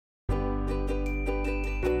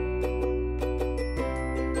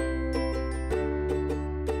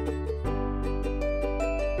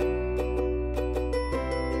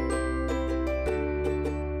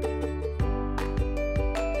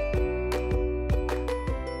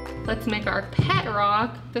let's make our pet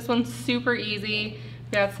rock. This one's super easy.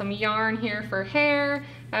 We got some yarn here for hair.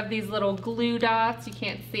 I have these little glue dots. You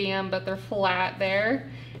can't see them, but they're flat there.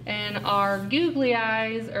 And our googly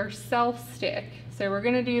eyes are self-stick. So we're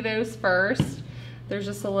gonna do those first. There's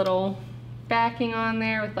just a little backing on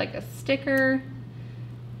there with like a sticker.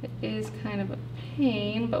 It is kind of a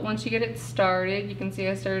pain, but once you get it started, you can see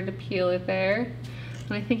I started to peel it there.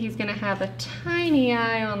 And I think he's gonna have a tiny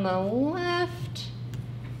eye on the left.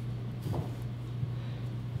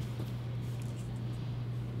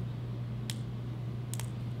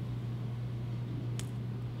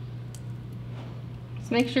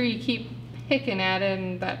 So make sure you keep picking at it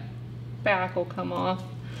and that back will come off.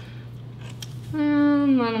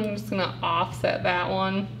 And then I'm just gonna offset that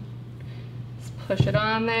one. Just push it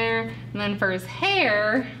on there. And then for his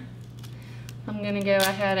hair, I'm gonna go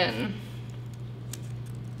ahead and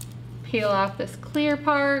peel off this clear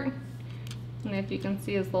part. And if you can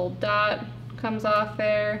see his little dot comes off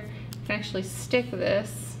there, you can actually stick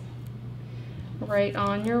this right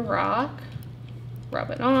on your rock.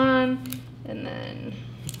 Rub it on, and then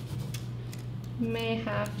you may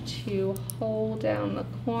have to hold down the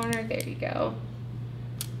corner. There you go.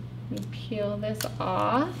 And peel this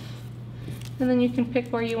off. And then you can pick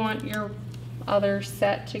where you want your other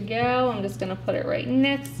set to go. I'm just gonna put it right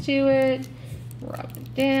next to it. Rub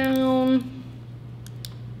it down.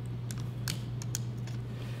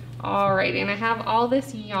 Alrighty, and I have all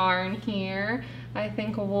this yarn here. I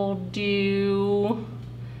think we'll do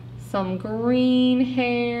some green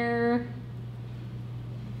hair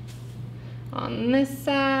on this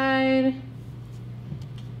side.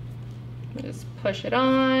 Just push it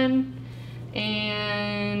on,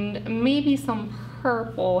 and maybe some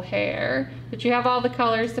purple hair, but you have all the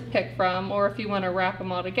colors to pick from, or if you want to wrap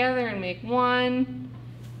them all together and make one.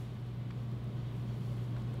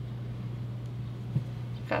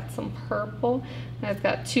 Got some purple. I've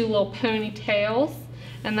got two little ponytails,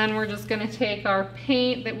 and then we're just going to take our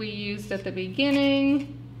paint that we used at the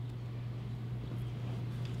beginning.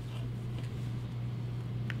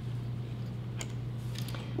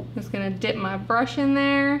 Just gonna dip my brush in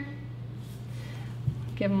there,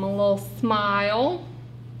 give him a little smile.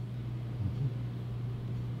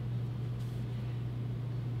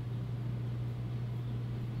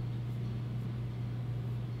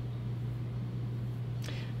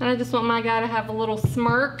 And I just want my guy to have a little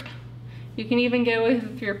smirk. You can even go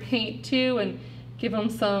with your paint too and give him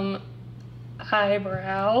some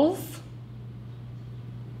eyebrows.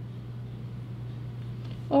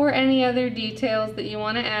 Or any other details that you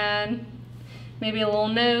want to add. Maybe a little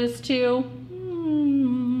nose too.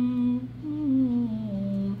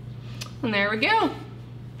 And there we go.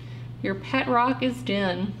 Your pet rock is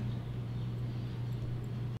done.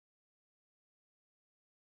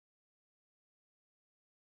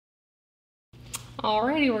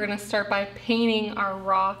 Alrighty, we're gonna start by painting our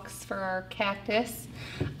rocks for our cactus.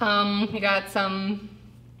 We got some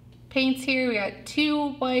paints here. We got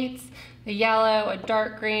 2 whites, a yellow, a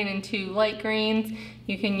dark green, and 2 light greens.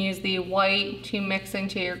 You can use the white to mix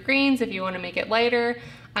into your greens if you want to make it lighter.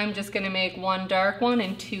 I'm just going to make 1 dark one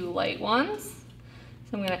and 2 light ones.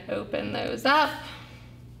 So I'm going to open those up.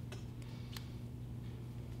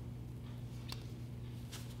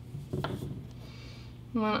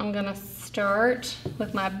 And then I'm going to start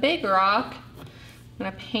with my big rock. I'm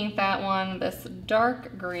going to paint that one this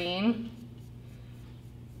dark green.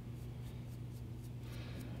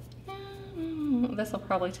 This will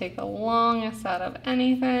probably take the longest out of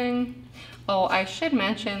anything. Oh, I should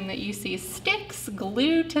mention that you see sticks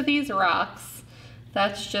glued to these rocks.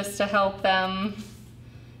 That's just to help them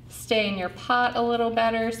stay in your pot a little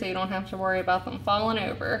better so you don't have to worry about them falling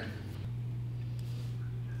over.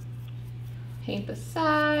 Paint the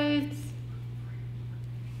sides.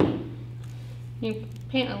 You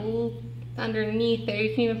paint a little underneath there.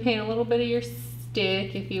 You can even paint a little bit of your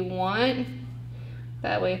stick if you want.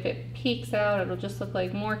 That way if it peeks out, it'll just look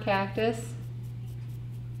like more cactus.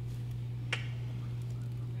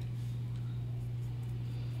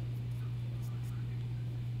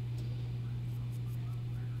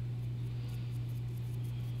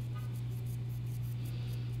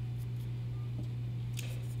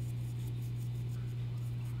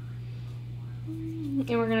 And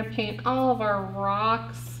we're going to paint all of our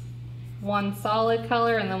rocks one solid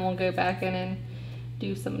color, and then we'll go back in and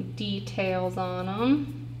do some details on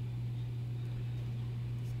them.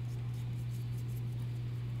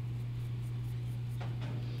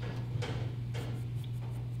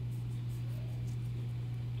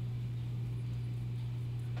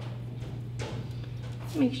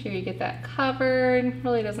 Make sure you get that covered.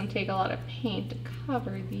 Really doesn't take a lot of paint to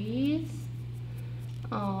cover these.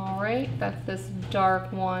 All right, that's this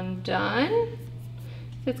dark one done.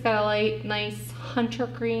 It's got a light, nice hunter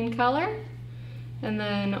green color. And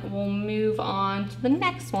then we'll move on to the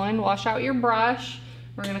next one. Wash out your brush.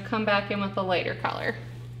 We're gonna come back in with a lighter color.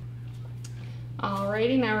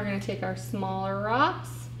 Alrighty, now we're gonna take our smaller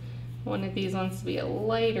rocks. One of these wants to be a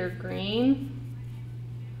lighter green.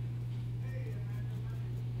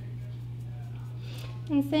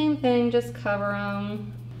 And same thing, just cover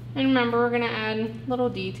them. And remember, we're gonna add little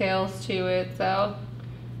details to it, so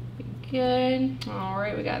be good. All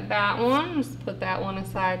right, we got that one. Just put that one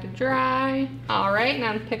aside to dry. All right,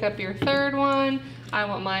 now pick up your third one. I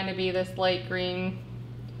want mine to be this light green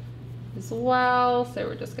as well, so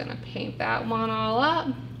we're just gonna paint that one all up.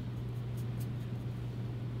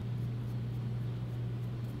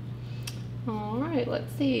 All right,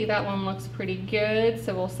 let's see, that one looks pretty good,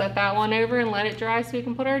 so we'll set that one over and let it dry so we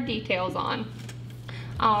can put our details on.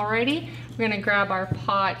 Alrighty, we're gonna grab our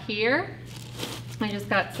pot here. I just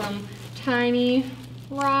got some tiny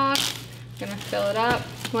rocks. I'm gonna fill it up.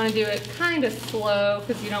 You wanna do it kind of slow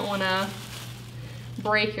because you don't wanna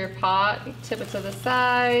break your pot. Tip it to the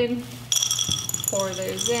side, pour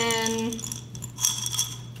those in,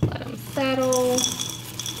 let them settle.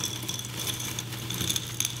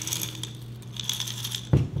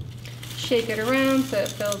 Shake it around so it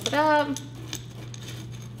fills it up.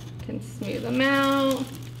 Can smooth them out.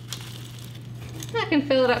 I can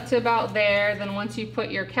fill it up to about there. Then once you put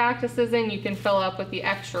your cactuses in, you can fill up with the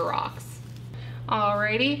extra rocks.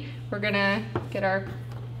 Alrighty, we're gonna get our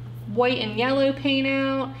white and yellow paint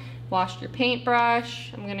out. Wash your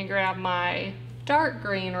paintbrush. I'm gonna grab my dark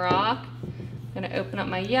green rock. I'm gonna open up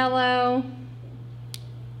my yellow.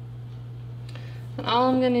 And all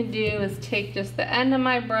I'm gonna do is take just the end of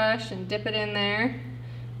my brush and dip it in there.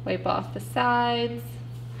 Wipe off the sides.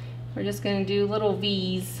 We're just gonna do little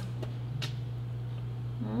V's.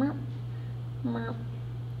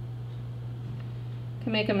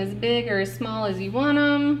 Can make them as big or as small as you want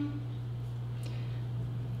them.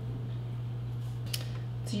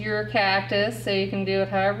 It's your cactus, so you can do it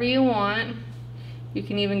however you want. You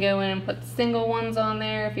can even go in and put single ones on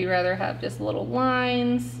there if you'd rather have just little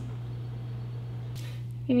lines.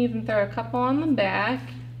 You can even throw a couple on the back.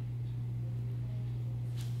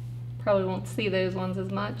 Probably won't see those ones as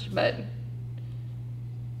much, but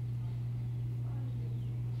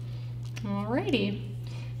alrighty.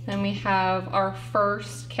 Then we have our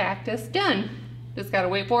first cactus done. Just gotta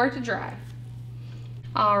wait for it to dry.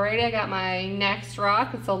 Alrighty, I got my next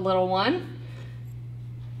rock. It's a little one.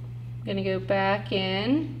 I'm gonna go back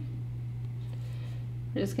in.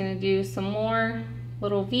 We're just gonna do some more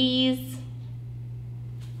little V's.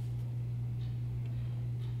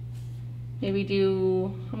 Maybe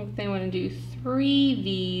do, I think I want to do 3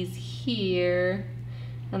 V's here,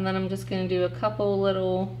 and then I'm just going to do a couple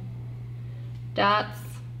little dots.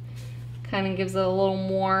 Kind of gives it a little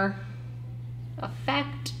more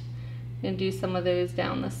effect. I'm going to do some of those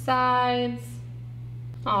down the sides.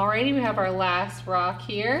 Alrighty, we have our last rock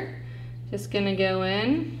here. Just going to go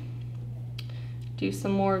in, do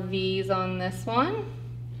some more V's on this one.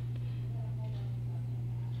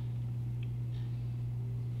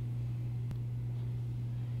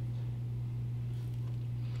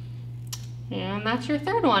 And that's your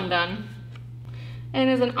third one done. And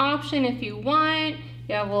as an option, if you want,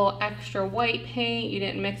 you have a little extra white paint, you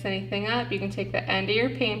didn't mix anything up, you can take the end of your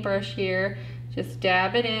paintbrush here, just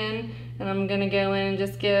dab it in, and I'm gonna go in and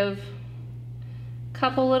just give a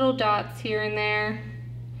couple little dots here and there.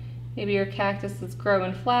 Maybe your cactus is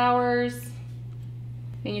growing flowers.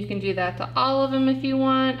 And you can do that to all of them if you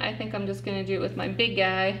want. I think I'm just gonna do it with my big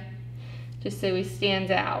guy, just so he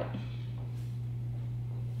stands out.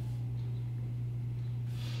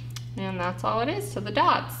 And that's all it is to the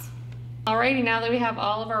dots. Alrighty, now that we have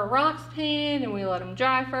all of our rocks painted and we let them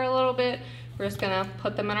dry for a little bit, we're just gonna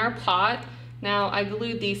put them in our pot. Now I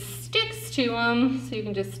glued these sticks to them, so you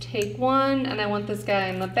can just take one, and I want this guy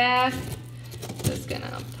in the back. Just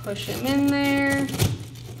gonna push him in there.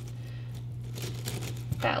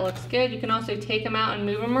 That looks good. You can also take them out and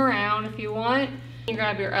move them around if you want. You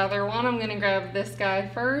grab your other one. I'm gonna grab this guy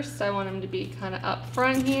first. I want him to be kind of up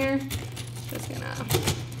front here. Just gonna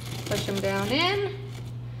push him down in.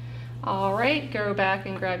 All right, go back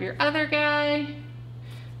and grab your other guy.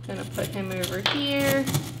 Gonna put him over here.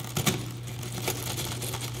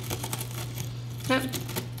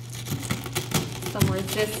 Some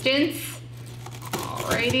resistance.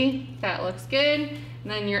 Alrighty, that looks good.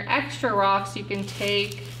 And then your extra rocks you can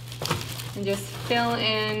take and just fill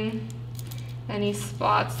in any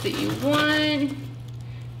spots that you want.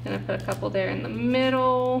 Gonna put a couple there in the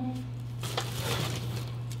middle,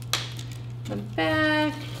 the back.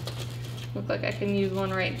 like I can use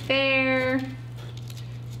one right there.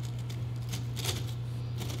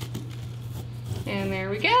 And there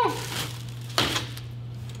we go.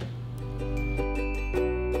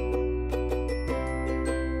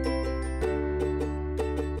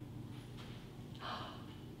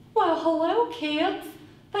 Well, hello kids.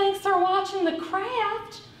 Thanks for watching the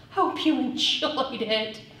craft. Hope you enjoyed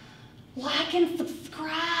it. Like and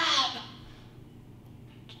subscribe.